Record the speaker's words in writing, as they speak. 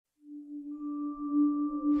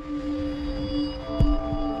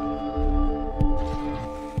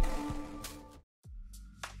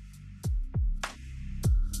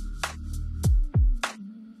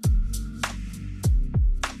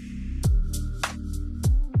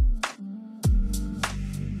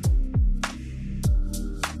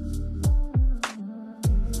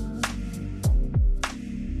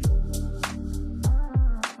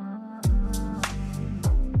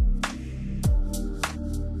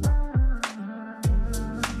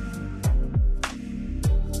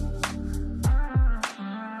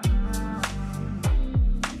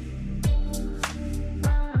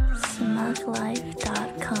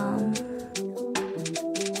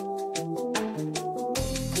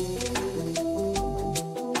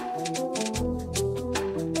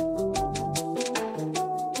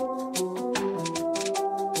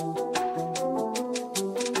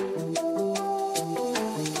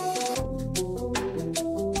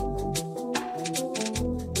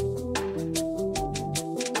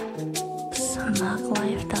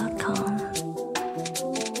Smugglife.com.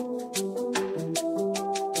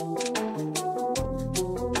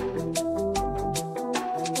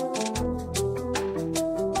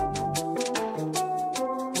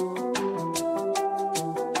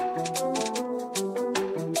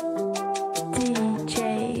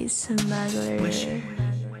 DJ Smuggler. Wish it.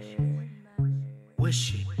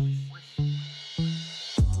 Wish it.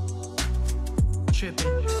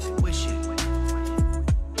 Trippin', wish it.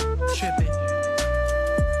 Trippin'.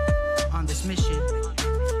 On this mission.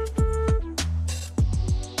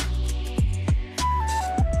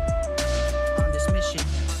 On this mission.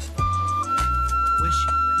 Wish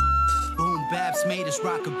it. Boom, Babs made us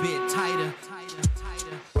rock a bit tighter.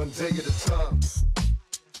 One day at a time.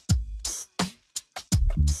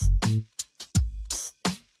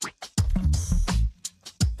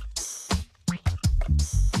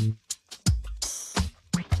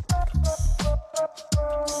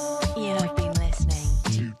 You have been listening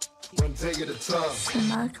to One day at a time.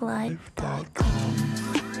 Smugglife.com.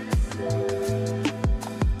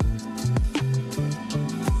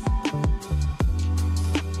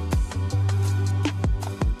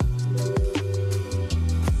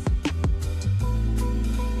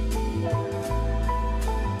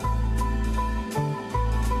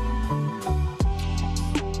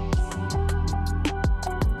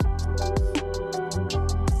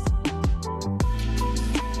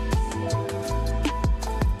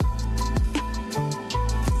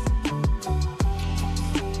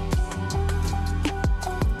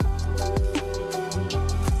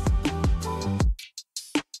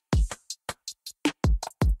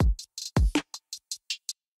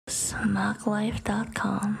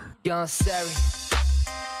 Smugglife.com. Young Sari.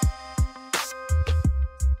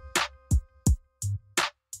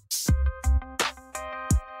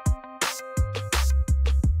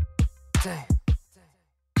 Damn.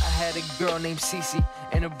 I had a girl named Cece,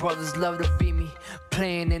 and her brothers loved to beat me.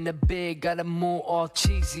 Playing in the bed, got a move all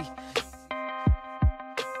cheesy.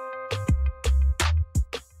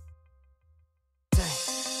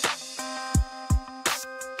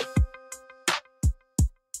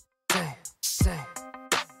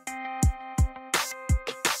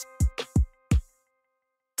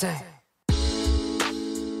 Dang.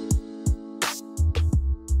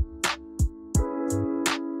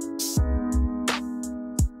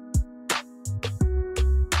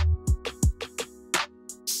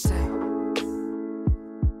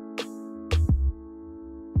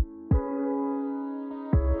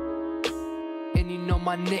 And you know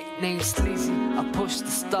my nickname's Sleazy. I push the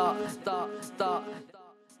start.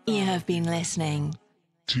 You have been listening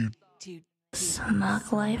To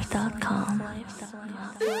Smugglife.com.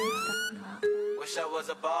 Wish I was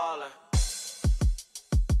a baller.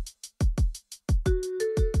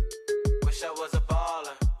 Wish I was a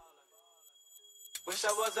baller. Wish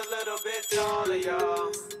I was a little bit taller,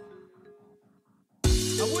 y'all.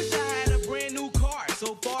 I wish I had a brand new car.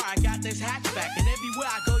 So far I got this hatchback, and everywhere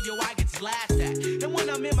I go, yo, I get laughed at. And when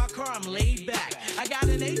I'm in my car, I'm laid back. I got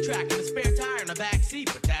an 8-track and a spare tire in the back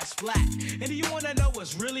seat, but that's flat. And do you wanna know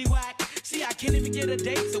what's really whack? See, I can't even get a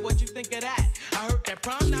date, so what you think of that? I heard that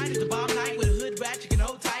prom night is the bomb night with a hood rat, you can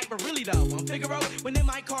hold tight. But really though, on Figaro, when in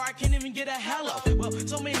my car, I can't even get a hello. Well,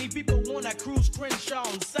 so many people wanna cruise Crenshaw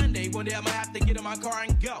on Sunday. One day I'ma have to get in my car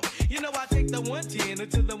and go. You know I take the 110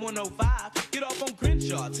 until the 105. Get off on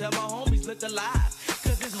Crenshaw, tell my homies look alive.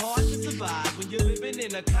 Cause it's hard to survive when you're living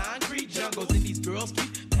in a concrete jungle. And these girls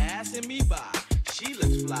keep passing me by. She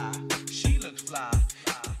looks fly, she looks fly.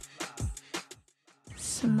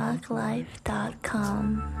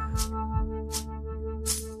 Smugglife.com.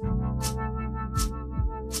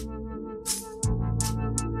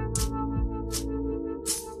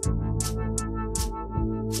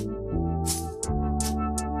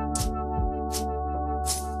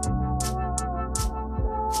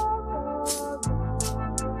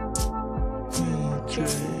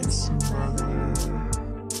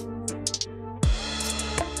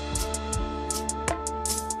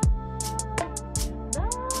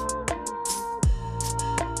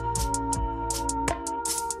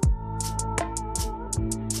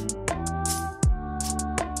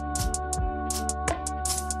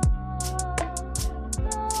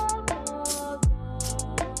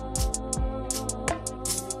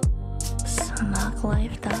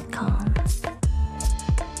 Smugglife.com.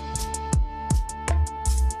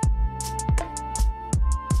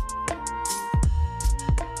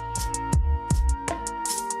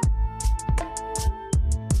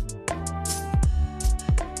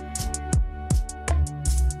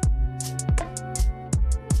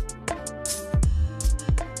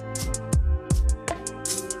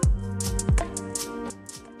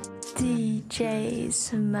 DJ DJ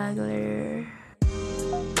Smuggler.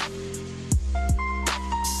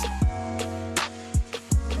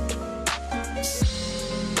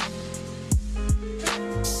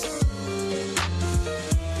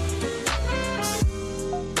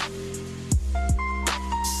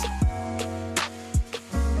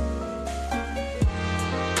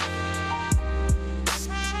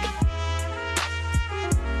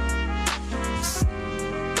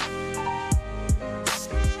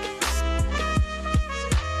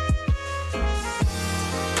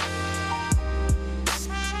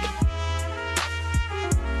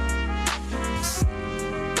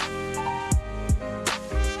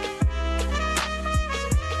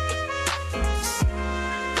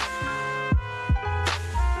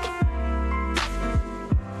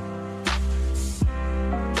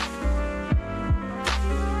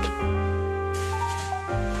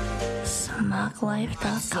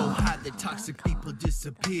 Smugglife.com. So hot that toxic people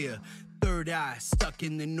disappear. Third eye stuck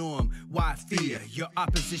in the norm. Why fear? Your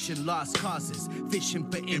opposition lost causes. Fishing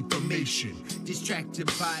for information. Distracted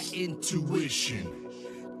by intuition.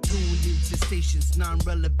 Tuned into stations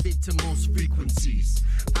non-relevant to most frequencies.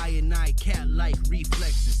 I cat-like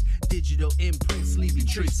reflexes. Digital imprints leaving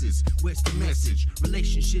traces. Where's the message?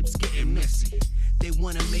 Relationships getting messy. They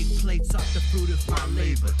wanna make plates off the fruit of my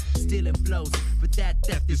labor. Stealing flows, but that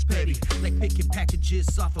theft is petty. Like picking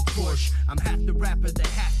packages off a Porsche. I'm half the rapper that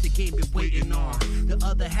half the game been waiting on. The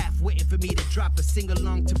other half waiting for me to drop a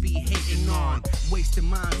sing-along to be hating on. Wasting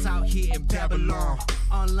minds out here in Babylon.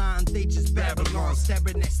 Online, they just Babylon.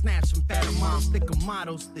 Stabbing at snaps from fatter moms. Thick of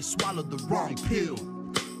models, they swallowed the wrong pill.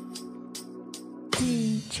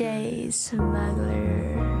 DJ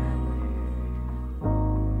Smuggler.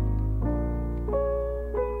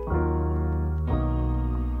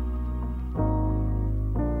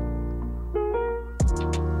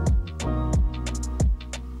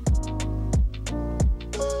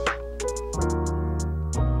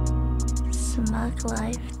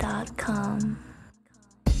 Smugglife.com.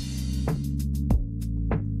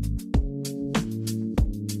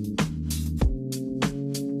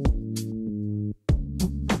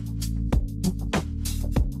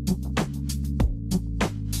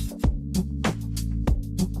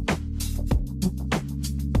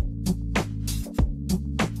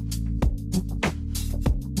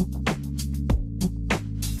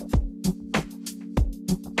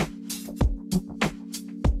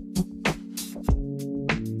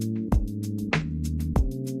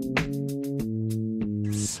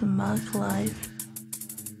 Smugglife.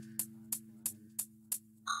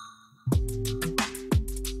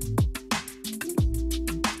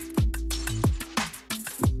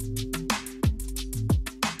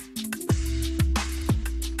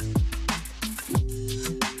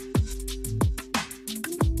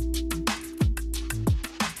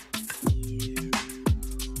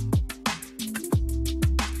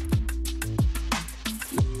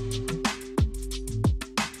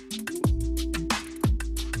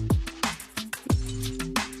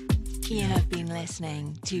 You have been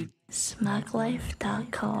listening to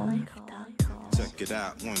Smugglife.com. Check it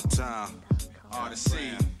out one time.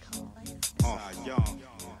 Odyssey. Young.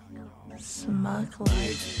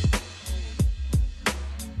 Smugglife.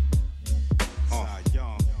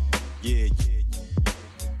 Young. Yeah.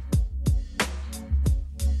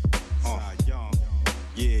 Young.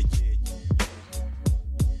 Yeah.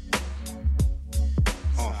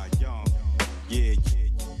 Young. Yeah.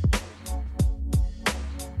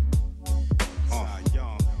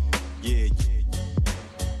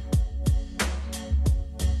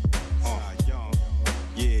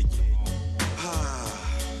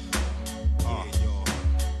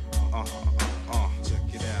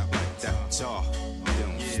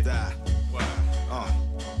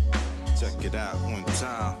 Check it out one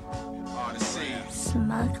time.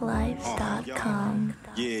 Smugglife.com.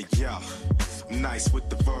 Yeah. Nice with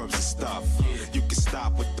the verbs and stuff. You can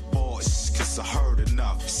stop with the bullshit, cause I heard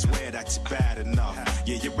enough. Swear that you're bad enough.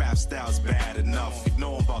 Yeah, your rap style's bad enough. You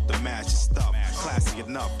know about the magic stuff. Classy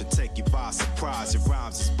enough to take you by surprise. Your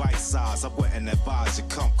rhymes is bite size. I wouldn't advise you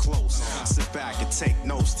come close. Sit back and take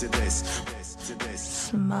notes to this.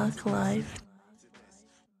 Smugglife.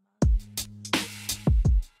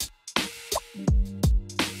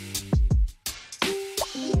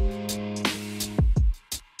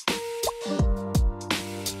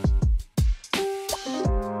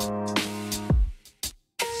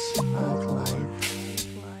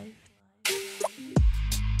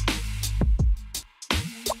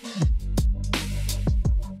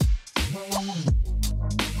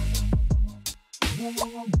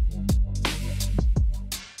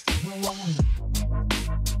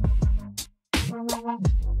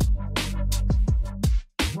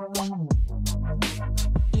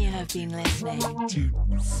 been listening to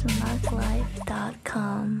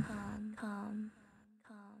Smugglife.com.